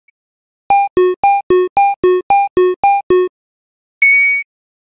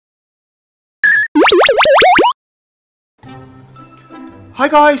Hi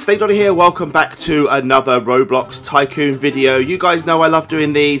guys, SnakeDoctor here, welcome back to another Roblox Tycoon video. You guys know I love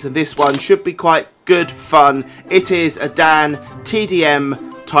doing these and this one should be quite good fun. It is a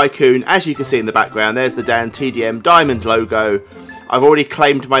DanTDM Tycoon. As you can see in the background, there's the DanTDM diamond logo. I've already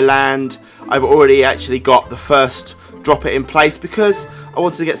claimed my land. I've already actually got the first dropper in place because I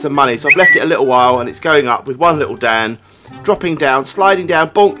wanted to get some money. So I've left it a little while and it's going up with one little Dan. Dropping down, sliding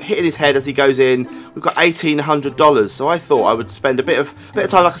down, bonk, hitting his head as he goes in. We've got $1,800, so I thought I would spend a bit of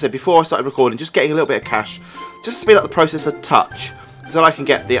time, like I said, before I started recording, just getting a little bit of cash, just to speed up the process a touch, so that I can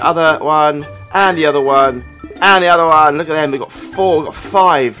get the other one, and the other one, and the other one. Look at them, we've got 4, we've got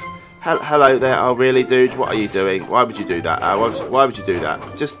 5. Hello there, oh really dude, what are you doing? Why would you do that? Why would you do that?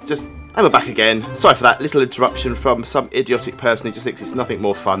 And we're back again. Sorry for that little interruption from some idiotic person who just thinks it's nothing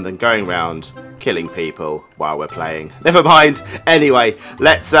more fun than going around killing people while we're playing. Never mind. Anyway,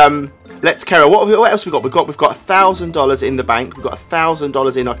 let's carry on. What else we got? We've got $1,000 in the bank. We've got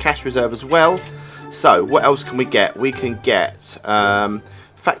 $1,000 in our cash reserve as well. So what else can we get? We can get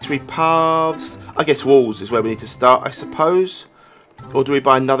factory paths. I guess walls is where we need to start, I suppose. Or do we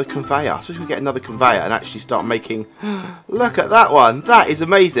buy another conveyor? I suppose we can get another conveyor and actually start making. Look at that one. That is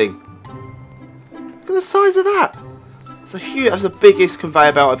amazing. Look at the size of that. It's a huge. That's the biggest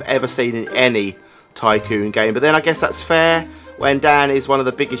conveyor belt I've ever seen in any Tycoon game. But then I guess that's fair when Dan is one of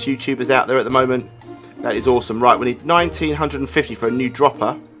the biggest YouTubers out there at the moment. That is awesome. Right, we need 1,950 for a new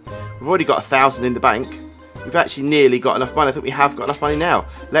dropper. We've already got 1,000 in the bank. We've actually nearly got enough money. I think we have got enough money now.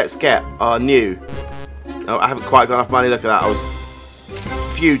 Let's get our new. Oh, I haven't quite got enough money. Look at that. I was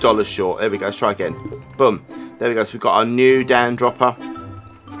a few dollars short. There we go. Let's try again. Boom. There we go. So we've got our new Dan dropper.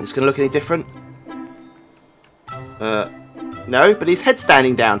 Is it going to look any different? No, but he's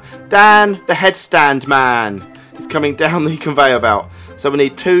headstanding down. Dan, the headstand man, is coming down the conveyor belt. So we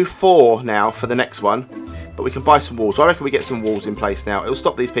need 4 now for the next one. But we can buy some walls. So I reckon we get some walls in place now. It will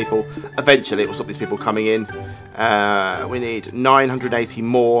stop these people. Eventually, it will stop these people coming in. We need 980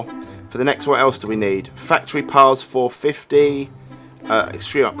 more. For the next, what else do we need? Factory paths 450.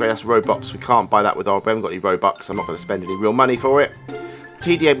 Extreme upgrade, that's Robux. We can't buy that with our. We haven't got any Robux. I'm not going to spend any real money for it.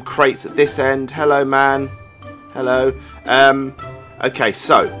 TDM crates at this end. Hello, man. Hello. Okay,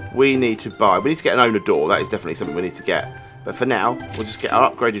 so we need to buy. We need to get an owner door. That is definitely something we need to get. But for now, we'll just get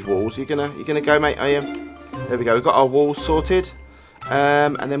our upgraded walls. You're gonna go, mate? Are you? There we go. We've got our walls sorted.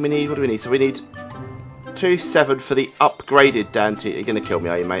 And then we need. What do we need? So we need 2,700 for the upgraded DanTDM. You're gonna kill me,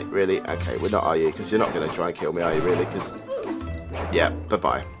 are you, mate? Really? Okay, we're not, are you? Because you're not gonna try and kill me, are you? Really? Because yeah. Bye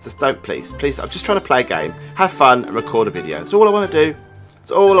bye. Just don't, please. I'm just trying to play a game, have fun, and record a video. That's all I want to do.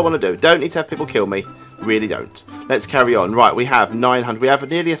 That's all I want to do. Don't need to have people kill me. Really don't. Let's carry on. Right, we have 900. We have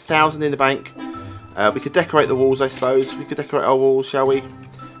nearly 1,000 in the bank. We could decorate the walls, I suppose. We could decorate our walls, shall we?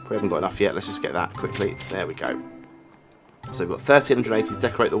 We haven't got enough yet. Let's just get that quickly. There we go. So we've got 1,380 to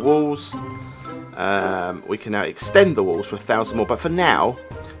decorate the walls. We can now extend the walls for 1,000 more. But for now,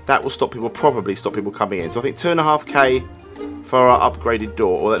 that will stop people. Probably stop people coming in. So I think 2.5k for our upgraded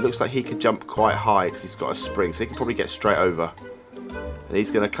door. Or it looks like he could jump quite high because he's got a spring, so he can probably get straight over. And he's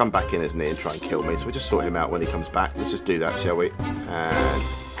going to come back in, isn't he, and try and kill me. So we'll just sort him out when he comes back. Let's just do that, shall we? And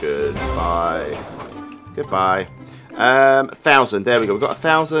goodbye. Goodbye. 1,000. There we go. We've got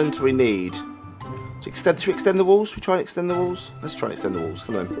 1,000 we need. To extend, should we extend the walls? Should we try and extend the walls? Let's try and extend the walls.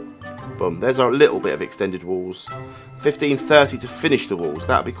 Come on. Boom. There's our little bit of extended walls. 1,530 to finish the walls.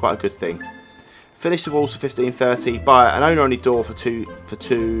 That would be quite a good thing. Finish the walls for 1,530. Buy an owner-only door for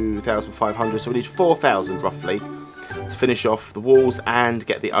 2,500. So we need 4,000 roughly to finish off the walls and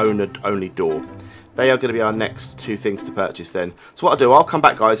get the owner-only door. They are going to be our next 2 things to purchase then. So what I'll do, I'll come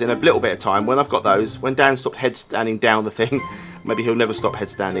back, guys, in a little bit of time when I've got those. When Dan stopped headstanding down the thing, maybe he'll never stop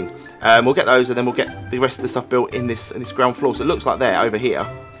headstanding. We'll get those and then we'll get the rest of the stuff built in this ground floor. So it looks like there, over here,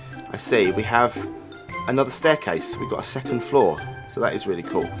 I see we have another staircase. We've got a second floor. So that is really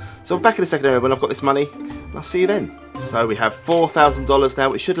cool. So we're back in the second area when I've got this money. And I'll see you then. So we have $4,000 now,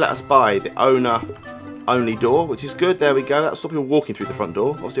 which should let us buy the owner-only door, which is good. There we go. That'll stop people walking through the front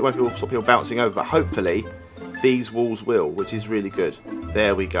door. Obviously it won't stop people bouncing over, but hopefully these walls will, which is really good.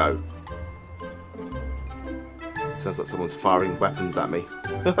 There we go. Sounds like someone's firing weapons at me.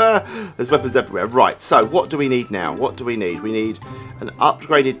 There's weapons everywhere. Right, so what do we need now? What do we need? We need an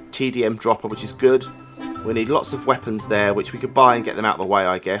upgraded TDM dropper, which is good. We need lots of weapons there, which we could buy and get them out of the way,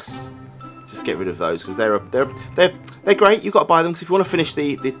 I guess. Just get rid of those because they're great. You've got to buy them because if you want to finish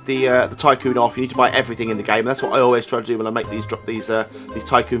the Tycoon off, you need to buy everything in the game. And that's what I always try to do when I make these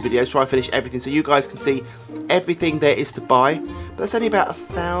Tycoon videos. Try and finish everything so you guys can see everything there is to buy. But that's only about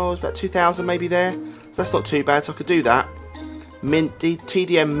 1,000, about 2,000 maybe there. So that's not too bad. So I could do that.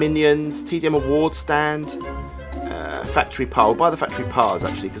 TDM minions, TDM award stand. factory par. We'll buy the factory pars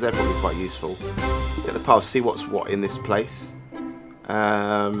actually, because they're probably quite useful. Get the pars, see what's what in this place. Should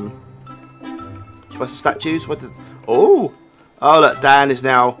I buy some statues? Oh, look, Dan is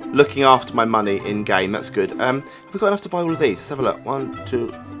now looking after my money in game. That's good. Have we got enough to buy all of these? Let's have a look. 1,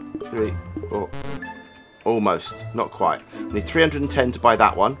 2, 3, 4. Almost, not quite. We need 310 to buy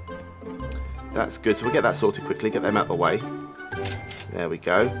that one. That's good. So we'll get that sorted quickly. Get them out of the way. There we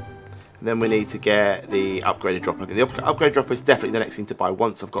go. And then we need to get the upgraded dropper. The upgraded dropper is definitely the next thing to buy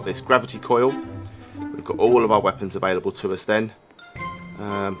once I've got this gravity coil. We've got all of our weapons available to us then.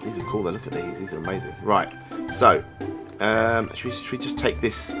 These are cool. Look at these. These are amazing. Right. So, should we just take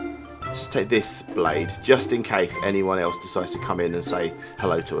this? Let's just take this blade, just in case anyone else decides to come in and say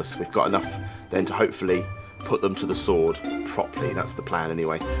hello to us. We've got enough then to hopefully put them to the sword properly. That's the plan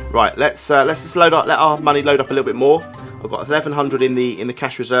anyway. Right. Let's just load up. Let our money load up a little bit more. I've got 1100 in the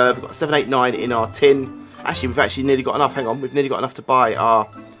cash reserve. I've got 789 in our tin. Actually, we've actually nearly got enough. Hang on, we've nearly got enough to buy our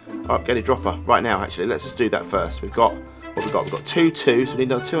upgraded dropper right now. Actually, let's just do that first. We've got what we've got. We've got 2, so we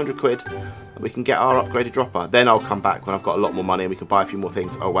need another 200 quid. And we can get our upgraded dropper. Then I'll come back when I've got a lot more money and we can buy a few more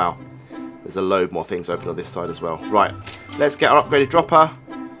things. Oh wow, there's a load more things open on this side as well. Right, let's get our upgraded dropper.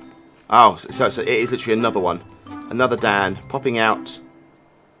 Oh, so it is literally another one, another Dan popping out.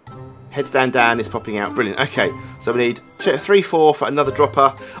 Headstand Dan is popping out. Brilliant. Okay, so we need 3, 4 for another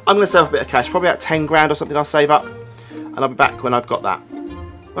dropper. I'm going to save a bit of cash, probably about 10 grand or something. I'll save up, and I'll be back when I've got that.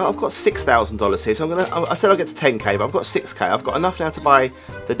 Well, I've got $6,000 here, so I said I'll get to 10k, but I've got 6k. I've got enough now to buy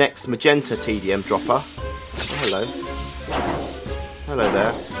the next magenta TDM dropper. Oh, hello. Hello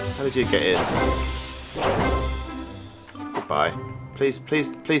there. How did you get in? Goodbye. Please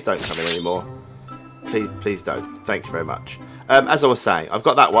don't come in anymore. Please don't. Thank you very much. As I was saying, I've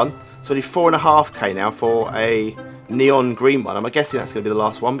got that one. So I need 4.5k now for a neon green one. I'm guessing that's going to be the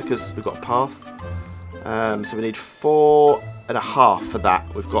last one because we've got a path. So we need 4.5 for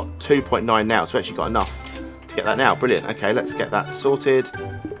that. We've got 2.9 now, so we've actually got enough to get that now. Brilliant. Okay, let's get that sorted.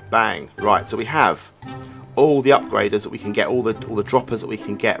 Bang. Right, so we have all the upgraders that we can get, all the droppers that we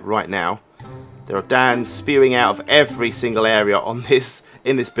can get right now. There are Dans spewing out of every single area on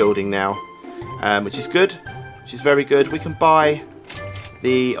in this building now, which is good, which is very good. We can buy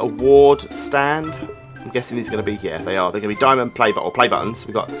the award stand. I'm guessing these are going to be, yeah, they are. They're going to be diamond play buttons.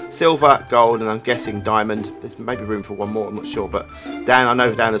 We've got silver, gold, and I'm guessing diamond. There's maybe room for one more, I'm not sure. But Dan, I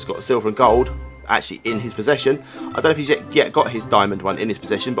know Dan has got silver and gold actually in his possession. I don't know if he's yet got his diamond one in his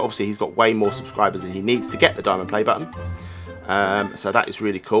possession, but obviously he's got way more subscribers than he needs to get the diamond play button. So that is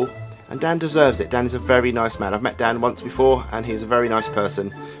really cool. And Dan deserves it. Dan is a very nice man. I've met Dan once before, and he's a very nice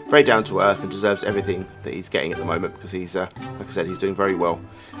person, very down to earth, and deserves everything that he's getting at the moment because he's, like I said, he's doing very well.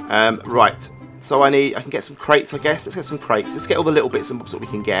 Right, so I can get some crates, I guess. Let's get some crates. Let's get all the little bits and bobs that we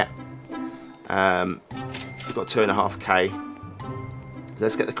can get. We've got 2.5k.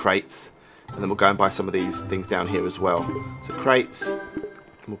 Let's get the crates, and then we'll go and buy some of these things down here as well. So crates, and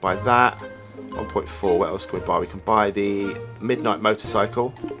we'll buy that. 1.4. What else can we buy? We can buy the midnight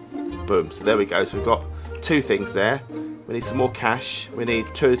motorcycle. Boom. So there we go. So we've got 2 things there. We need some more cash. We need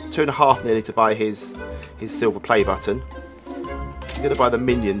 2.5 nearly to buy his silver play button. I'm going to buy the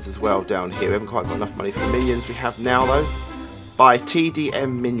minions as well down here. We haven't quite got enough money for the minions we have now though. Buy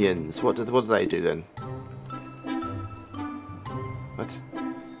TDM minions. What do they do then? What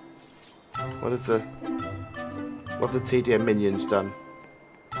have the TDM minions done?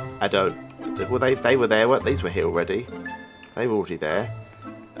 I don't. Well, they were there, weren't they? These were here already. They were already there.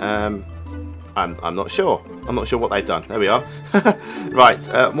 I'm not sure. I'm not sure what they've done. There we are.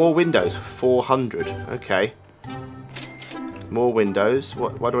 Right, more windows. 400. Okay. More windows.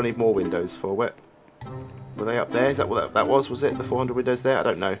 Why do I need more windows for? Where were they up there? Is that what that was? Was it the 400 windows there? I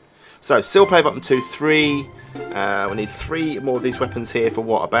don't know. So silver play button 2, 3. We need 3 more of these weapons here for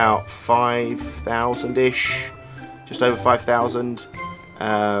what? About 5,000-ish. Just over 5,000.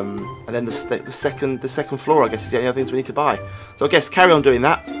 And then the second floor, I guess, is the only other things we need to buy. So I guess carry on doing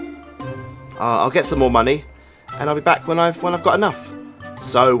that. I'll get some more money, and I'll be back when I've got enough.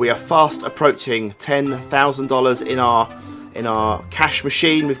 So we are fast approaching $10,000 in our cash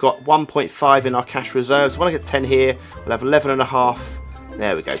machine. We've got 1.5 in our cash reserves. When I get to 10 here, we'll have 11.5.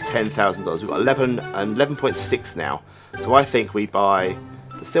 There we go, $10,000. We've got 11.6 now. So I think we buy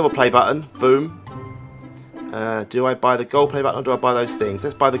the silver play button. Boom. Do I buy the gold play button or do I buy those things?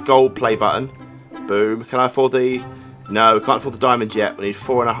 Let's buy the gold play button. Boom. Can I afford the... No, we can't afford the diamond yet. We need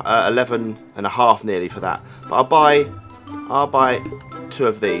 11.5 nearly for that. But I'll buy 2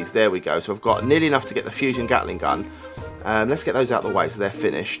 of these. There we go. So I've got nearly enough to get the fusion Gatling gun. Let's get those out of the way so they're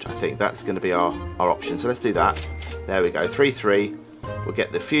finished. I think that's going to be our option. So let's do that. There we go. 3, 3. we'll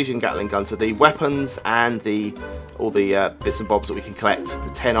get the fusion Gatling gun. So the weapons and all the bits and bobs that we can collect,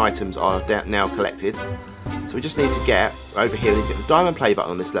 the 10 items are now collected. So we just need to get, over here, we need to get the diamond play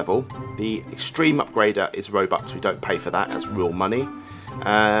button on this level. The extreme upgrader is Robux, we don't pay for that, that's real money.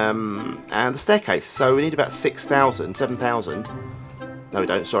 And the staircase, so we need about 7,000. No we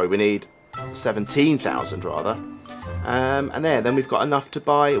don't, sorry, we need 17,000 rather. And then we've got enough to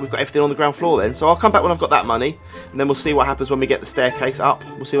buy, we've got everything on the ground floor then. So I'll come back when I've got that money, and then we'll see what happens when we get the staircase up.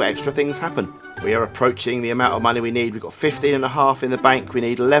 We'll see what extra things happen. We are approaching the amount of money we need. We've got 15.5 in the bank, we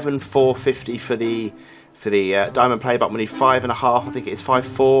need 11,450 for the diamond play button. We need 5.5, I think it is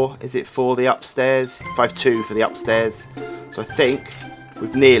 5.4, is it for the upstairs? 5.2 for the upstairs. So I think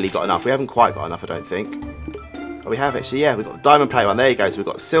we've nearly got enough. We haven't quite got enough, I don't think. Oh, we have actually, yeah, we've got the diamond play button, there you go. So we've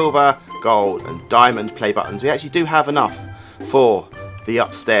got silver, gold and diamond play buttons. We actually do have enough for the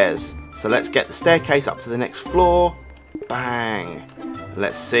upstairs. So let's get the staircase up to the next floor. Bang.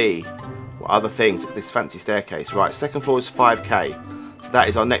 Let's see what other things, look at this fancy staircase. Right, second floor is 5k. So that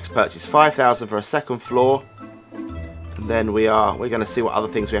is our next purchase, 5,000 for a second floor. And then we're going to see what other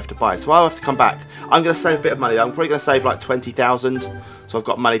things we have to buy. So I'll have to come back. I'm going to save a bit of money. I'm probably going to save like 20,000. So I've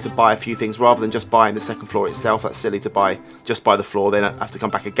got money to buy a few things rather than just buying the second floor itself. That's silly to just buy the floor. Then I have to come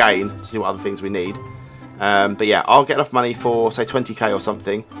back again to see what other things we need. But yeah, I'll get enough money for say 20k or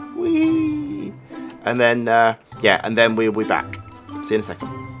something. Whee! And then yeah, and then we'll be back. See you in a second.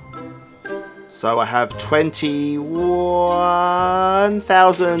 So I have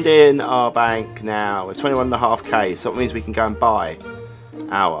 21,000 in our bank now. We're 21.5k, so it means we can go and buy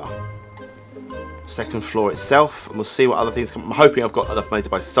our second floor itself, and we'll see what other things come. I'm hoping I've got enough money to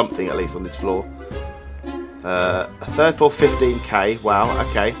buy something at least on this floor. A third floor, 15k. Wow,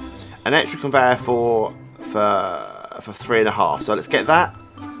 okay. An extra conveyor for 3.5. So let's get that.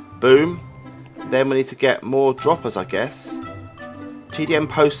 Boom. Then we need to get more droppers, I guess. TDM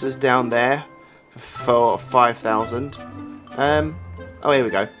posters down there for 5,000. Oh, here we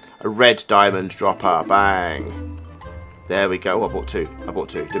go. A red diamond dropper. Bang. There we go. Oh, I bought two.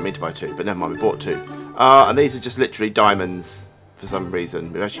 Didn't mean to buy two, but never mind. We bought two. And these are just literally diamonds for some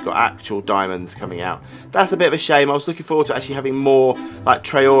reason. We've actually got actual diamonds coming out. That's a bit of a shame. I was looking forward to actually having more like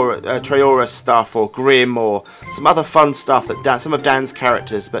Traora stuff or Grim or some other fun stuff that some of Dan's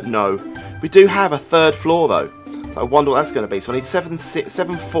characters, but no. We do have a third floor though. So I wonder what that's going to be. So I need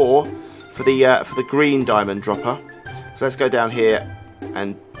 7.4 for the green diamond dropper. So let's go down here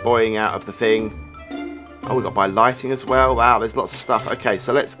and boying out of the thing. Oh, we've got to buy lighting as well. Wow, there's lots of stuff. Okay,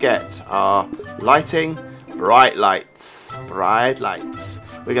 so let's get our lighting. Bright lights. Bright lights.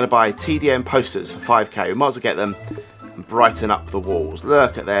 We're going to buy TDM posters for 5k. We might as well get them and brighten up the walls.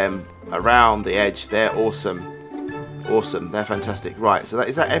 Look at them around the edge. They're awesome. Awesome. They're fantastic. Right, so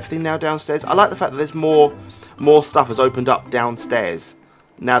is that everything now downstairs? I like the fact that there's more stuff has opened up downstairs.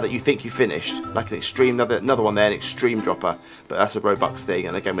 Now that you think you finished, like an extreme, another one there, an extreme dropper, but that's a Robux thing,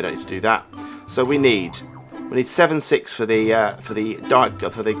 and again we don't need to do that. So we need 7.6 for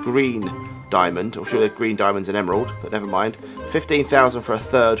the green diamond. I'm sure they're green diamonds and emerald, but never mind. 15,000 for a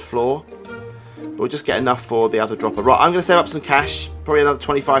third floor. But we'll just get enough for the other dropper. Right, I'm going to save up some cash, probably another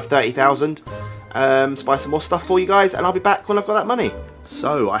 25,000-30,000, to buy some more stuff for you guys, and I'll be back when I've got that money.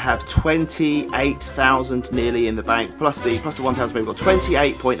 So I have 28,000 nearly in the bank, plus the 1,000. We've got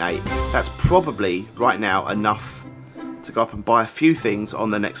 28.8. That's probably right now enough to go up and buy a few things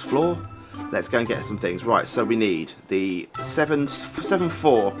on the next floor. Let's go and get some things. Right, so we need the 7.4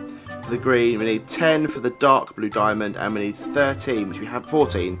 for the green. We need 10 for the dark blue diamond, and we need 13, which we have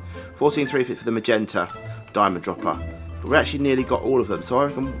 14.350 for the magenta diamond dropper. But we actually nearly got all of them, so I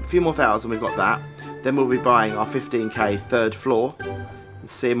reckon a few more thousand. We've got that. Then we'll be buying our 15k third floor and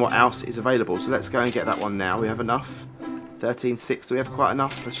seeing what else is available. So let's go and get that one now. We have enough. 13.6. Do we have quite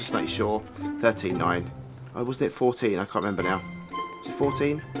enough? Let's just make sure. 13.9. Oh, wasn't it 14? I can't remember now. Is it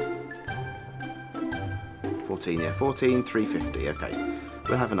 14? 14, yeah. 14.350. Okay.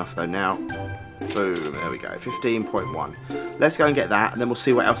 We'll have enough though now. Boom. There we go. 15.1. Let's go and get that, and then we'll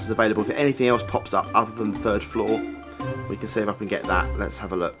see what else is available. If anything else pops up other than the third floor, we can save up and get that. Let's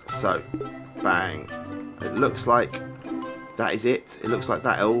have a look. So, bang. It looks like that is it. It looks like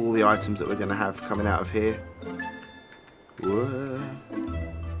that are all the items that we're going to have coming out of here. Whoa.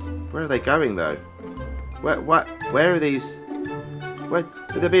 Where are they going though? Where are these? Where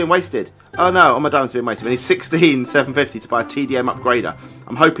they're being wasted? Oh no, all my diamonds are being wasted. We need 16,750 to buy a TDM upgrader.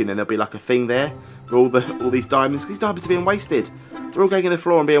 I'm hoping then there'll be like a thing there for all these diamonds. These diamonds are being wasted. They're all going in the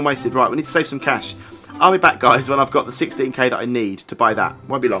floor and being wasted. Right, we need to save some cash. I'll be back, guys, when I've got the 16k that I need to buy that.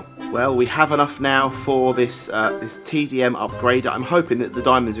 Won't be long. Well, we have enough now for this TDM upgrader. I'm hoping that the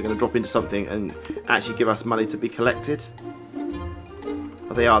diamonds are going to drop into something and actually give us money to be collected.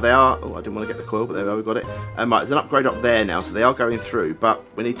 Oh, they are. Oh, I didn't want to get the coil, but there we go, we got it. Right, there's an upgrade up there now, so they are going through, but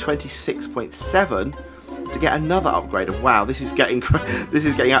we need 26.7 to get another upgrade. Wow, this is getting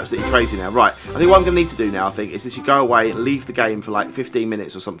absolutely crazy now. Right, I think what I'm going to need to do now, is you go away, leave the game for like 15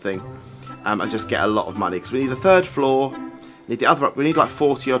 minutes or something, and just get a lot of money, because we need the third floor, we need like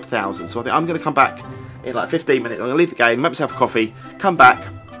 40 odd thousand. So I think I'm going to come back in like 15 minutes. I'm going to leave the game, make myself a coffee, come back,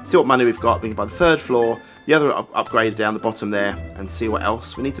 see what money we've got. We can buy the third floor, the other upgrade down the bottom there, and see what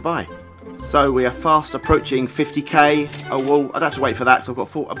else we need to buy. So we are fast approaching 50k. Oh well, I'd have to wait for that,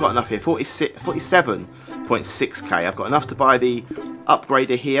 because I've got enough here. 47.6k. I've got enough to buy the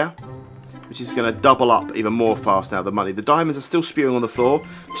upgrader here, which is going to double up even more fast now. The money, the diamonds are still spewing on the floor,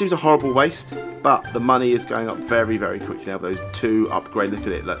 which is a horrible waste, but the money is going up very, very quickly now. Those two upgrades. Look at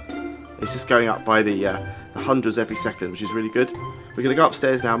it. Look, it's just going up by the hundreds every second, which is really good. We're going to go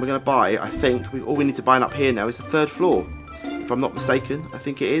upstairs now, and we're going to buy, I think, all we need to buy up here now is the third floor. If I'm not mistaken, I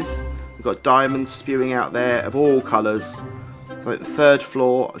think it is. We've got diamonds spewing out there of all colours. So the third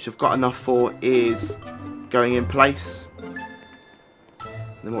floor, which I've got enough for, is going in place. And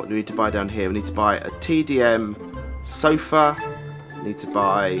then what do we need to buy down here? We need to buy a TDM sofa. We need to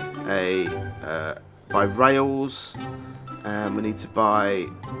buy rails. And we need to buy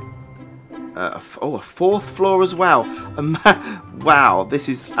a fourth floor as well. Wow, this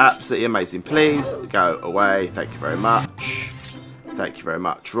is absolutely amazing. Please go away. Thank you very much. Thank you very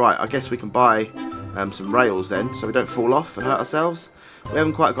much. Right, I guess we can buy some rails then, so we don't fall off and hurt ourselves. We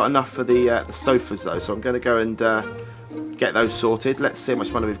haven't quite got enough for the sofas though, so I'm going to go and get those sorted. Let's see how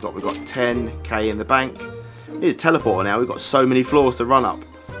much money we've got. We've got 10k in the bank. We need a teleporter now. We've got so many floors to run up.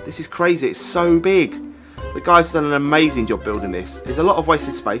 This is crazy. It's so big. The guy's done an amazing job building this. There's a lot of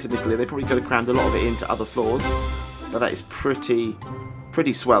wasted space, admittedly. They probably could have crammed a lot of it into other floors, but that is pretty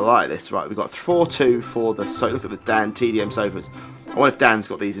swell. I like this. Right, we've got 4-2 for the look at the DanTDM sofas. I wonder if Dan's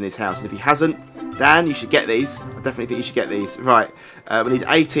got these in his house, and if he hasn't, Dan, you should get these. I definitely think you should get these. Right, we need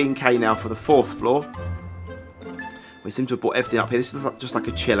 18k now for the fourth floor. We seem to have brought everything up here. This is just like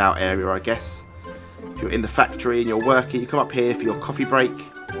a chill out area, I guess. If you're in the factory and you're working, you come up here for your coffee break.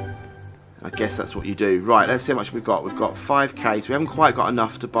 I guess that's what you do. Right, let's see how much we've got. We've got 5k, so we haven't quite got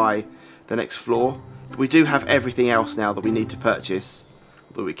enough to buy the next floor. But we do have everything else now that we need to purchase,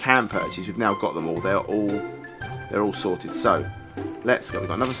 that we can purchase. We've now got them all. They're all sorted. So let's go. We've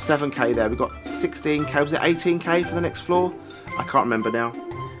got another 7k there. We've got 16k. Was it 18k for the next floor? I can't remember now. I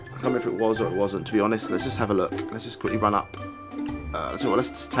can't remember if it was or it wasn't, to be honest. Let's just have a look. Let's just quickly run up. Let's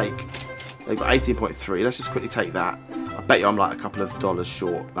just take. They've got 18.3. Let's just quickly take that. I bet you I'm like a couple of dollars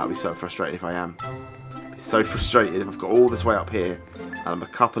short. That'd be so frustrating if I am. I'd be so frustrated if I've got all this way up here and I'm a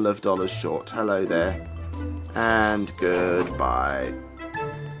couple of dollars short. Hello there. And goodbye.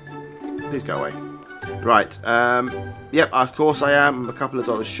 Please go away. Right. Yep, of course I am. I'm a couple of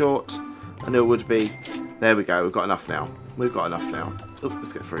dollars short. I knew it would be. There we go. We've got enough now. We've got enough now. Oh,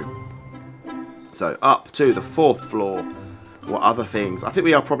 let's get through. So up to the fourth floor. What other things? I think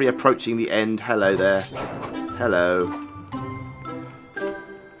we are probably approaching the end. Hello there. Hello.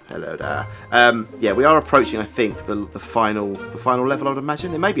 Hello there. Yeah, we are approaching, I think, the final level, I would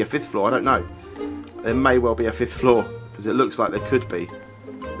imagine. There may be a fifth floor, I don't know. There may well be a fifth floor, because it looks like there could be.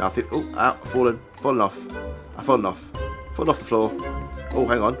 Now I think, oh, I've fallen off. I've fallen off the floor. Oh,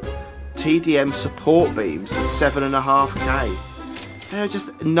 hang on. TDM support beams for 7.5k. They're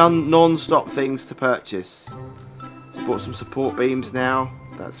just non-stop things to purchase. So bought some support beams now.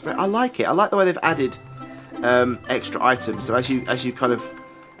 I like it. I like the way they've added extra items. So as you kind of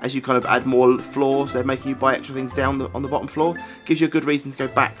add more floors, they're making you buy extra things down on the bottom floor. Gives you a good reason to go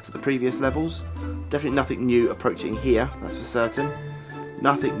back to the previous levels. Definitely nothing new approaching here, that's for certain.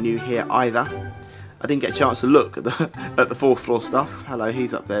 Nothing new here either. I didn't get a chance to look at the fourth floor stuff. Hello,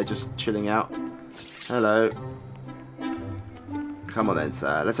 he's up there just chilling out. Hello. Come on then,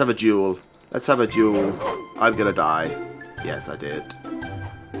 sir. Let's have a duel. Let's have a duel. I'm gonna die. Yes, I did.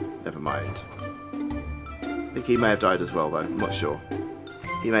 Never mind. I think he may have died as well, though. I'm not sure.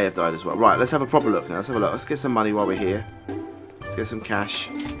 He may have died as well. Right, let's have a proper look now. Let's have a look. Let's get some money while we're here. Let's get some cash.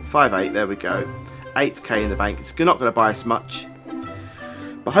 5.8. There we go. 8k in the bank. It's not going to buy us much,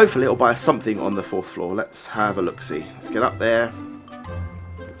 but hopefully it'll buy us something on the fourth floor. Let's have a look-see. Let's get up there.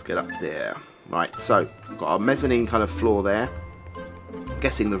 Let's get up there. Right, so we've got our mezzanine kind of floor there. I'm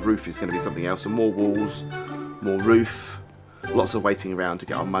guessing the roof is going to be something else. Some more walls, more roof. Lots of waiting around to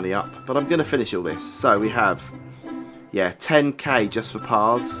get our money up. But I'm going to finish all this. So we have, yeah, 10k just for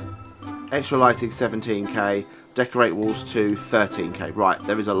paths. Extra lighting, 17k. Decorate walls, 13k. Right,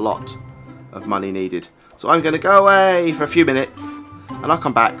 there is a lot of money needed. So I'm going to go away for a few minutes. And I'll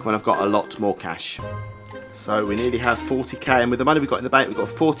come back when I've got a lot more cash. So we nearly have 40k, and with the money we've got in the bank, we've got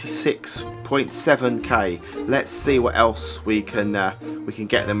 46.7k. Let's see what else we can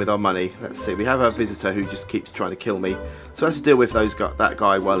get them with our money. Let's see. We have a visitor who just keeps trying to kill me, so let's deal with that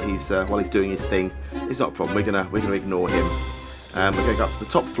guy while he's doing his thing. It's not a problem. We're gonna ignore him. We're gonna go up to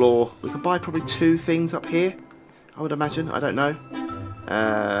the top floor. We can buy probably 2 things up here, I would imagine. I don't know.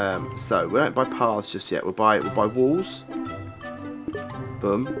 So we don't buy paths just yet. We'll buy walls.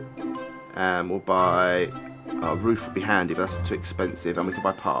 Boom. We'll buy. Our roof would be handy, but that's too expensive. And we can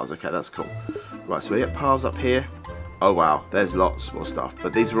buy paths. Okay, that's cool. Right, so we get paths up here. Oh wow, there's lots more stuff.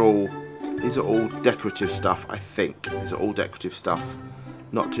 But these are all decorative stuff. I think these are all decorative stuff.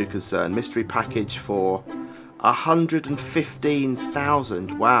 Not too concerned. Mystery package for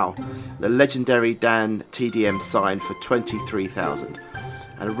 115,000. Wow. The legendary DanTDM sign for 23,000.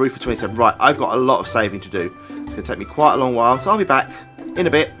 And a roof for 27. Right, I've got a lot of saving to do. It's going to take me quite a long while, so I'll be back in a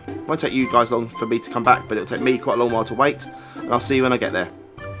bit. Won't take you guys long for me to come back, but it'll take me quite a long while to wait. And I'll see you when I get there.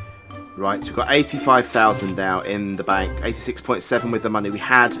 Right, we've got 85,000 now in the bank. 86.7 with the money we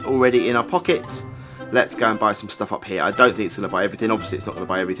had already in our pockets. Let's go and buy some stuff up here. I don't think it's going to buy everything. Obviously, it's not going to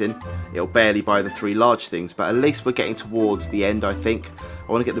buy everything. It'll barely buy the 3 large things, but at least we're getting towards the end, I think.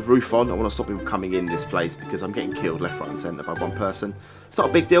 I want to get the roof on. I want to stop people coming in this place because I'm getting killed left, right and centre by one person. It's not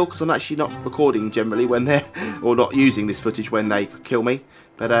a big deal because I'm actually not recording generally when they're, or not using this footage when they kill me.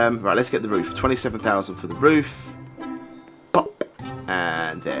 But right, let's get the roof. 27,000 for the roof. Pop.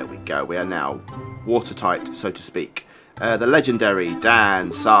 And there we go. We are now watertight, so to speak. The legendary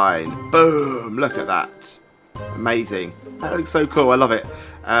Dan sign. Boom! Look at that. Amazing. That looks so cool. I love it.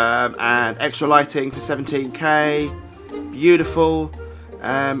 And extra lighting for 17k. Beautiful.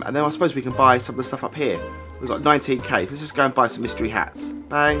 And then I suppose we can buy some of the stuff up here. We've got 19k. Let's just go and buy some mystery hats.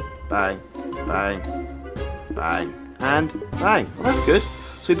 Bang, bang, bang, bang, and bang. Well, that's good.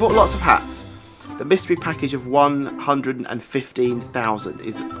 So we bought lots of hats. The mystery package of 115,000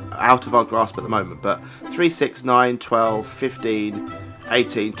 is out of our grasp at the moment, but 3, 6, 9, 12, 15,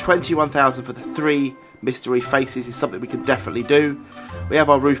 18, 21,000 for the 3 mystery faces is something we can definitely do. We have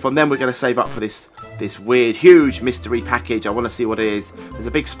our roof on, then we're going to save up for this weird, huge mystery package. I want to see what it is. There's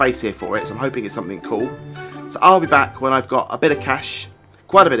a big space here for it, so I'm hoping it's something cool. So I'll be back when I've got a bit of cash,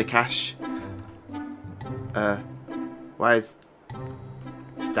 quite a bit of cash. Where's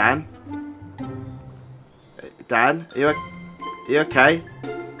Dan? Dan, are you okay?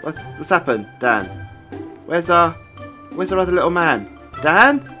 What's happened, Dan? Where's our other little man?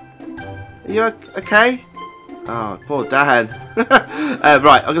 Dan? Are you okay? Oh, poor Dan. Right,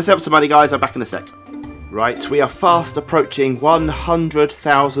 I'm going to set up some money, guys. I'm back in a sec. Right, we are fast approaching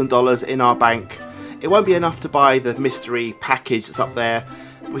 $100,000 in our bank. It won't be enough to buy the mystery package that's up there.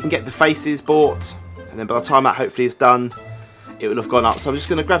 We can get the faces bought, and then by the time that hopefully is done, it will have gone up. So I'm just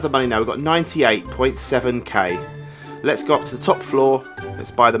going to grab the money now. We've got 98.7k. Let's go up to the top floor.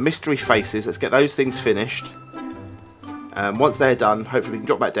 Let's buy the mystery faces. Let's get those things finished. Once they're done, hopefully we can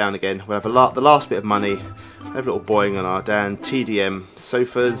drop back down again. We'll have the last bit of money. We'll have a little boing on our DanTDM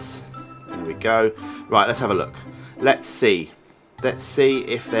sofas. There we go. Right, let's have a look. Let's see. Let's see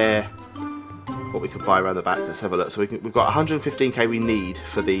if they're what we can buy around the back. Let's have a look. So we've got 115k we need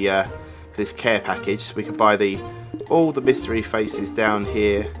for the for this care package. So we can buy all the mystery faces down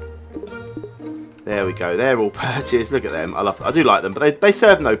here. There we go. They're all purchased. Look at them. I do like them, but they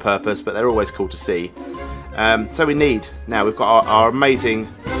serve no purpose. But they're always cool to see. So we need now. We've got our amazing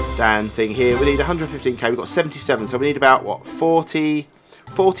Dan thing here. We need 115k. We've got 77. So we need about what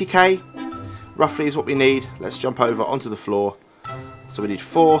 40k roughly is what we need. Let's jump over onto the floor. So we need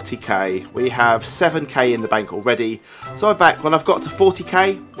 40k. We have 7k in the bank already. So I'm back when I've got to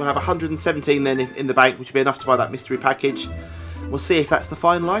 40k. We'll have 117 then in the bank, which will be enough to buy that mystery package. We'll see if that's the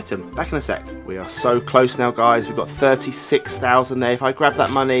final item. Back in a sec. We are so close now, guys. We've got 36,000 there. If I grab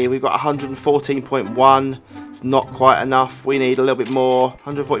that money, we've got 114.1. It's not quite enough. We need a little bit more.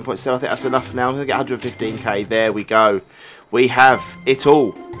 114.7. I think that's enough now. I'm going to get 115k. There we go. We have it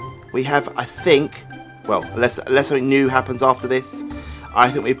all. We have, I think, well, unless something new happens after this,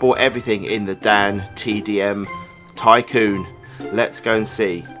 I think we bought everything in the DanTDM Tycoon. Let's go and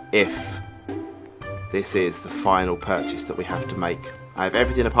see if this is the final purchase that we have to make. I have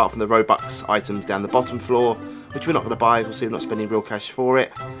everything apart from the Robux items down the bottom floor, which we're not going to buy. We'll see we're not spending real cash for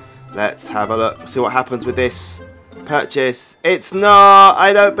it. Let's have a look. We'll see what happens with this purchase. It's not.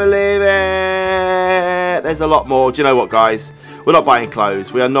 I don't believe it. There's a lot more. Do you know what, guys? We're not buying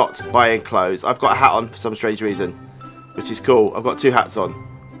clothes. We are not buying clothes. I've got a hat on for some strange reason, which is cool. I've got 2 hats on.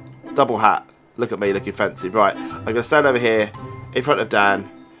 Double hat. Look at me looking fancy. Right, I'm going to stand over here in front of Dan.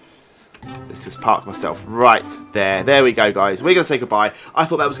 Let's just park myself right there. There we go, guys. We're going to say goodbye. I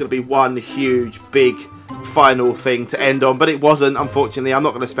thought that was going to be one huge, big final thing to end on, but it wasn't, unfortunately. I'm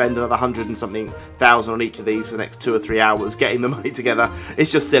not going to spend another 100 and something thousand on each of these for the next 2 or 3 hours getting the money together.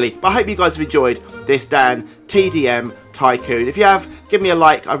 It's just silly. But I hope you guys have enjoyed this DanTDM Tycoon. If you have, give me a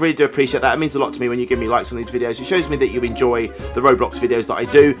like. I really do appreciate that. It means a lot to me when you give me likes on these videos. It shows me that you enjoy the Roblox videos that I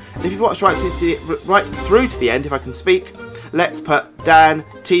do. And if you've watched right through to the end, if I can speak, let's put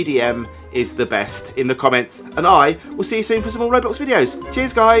DanTDM is the best in the comments. And I will see you soon for some more Roblox videos.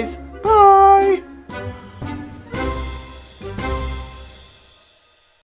 Cheers, guys. Bye.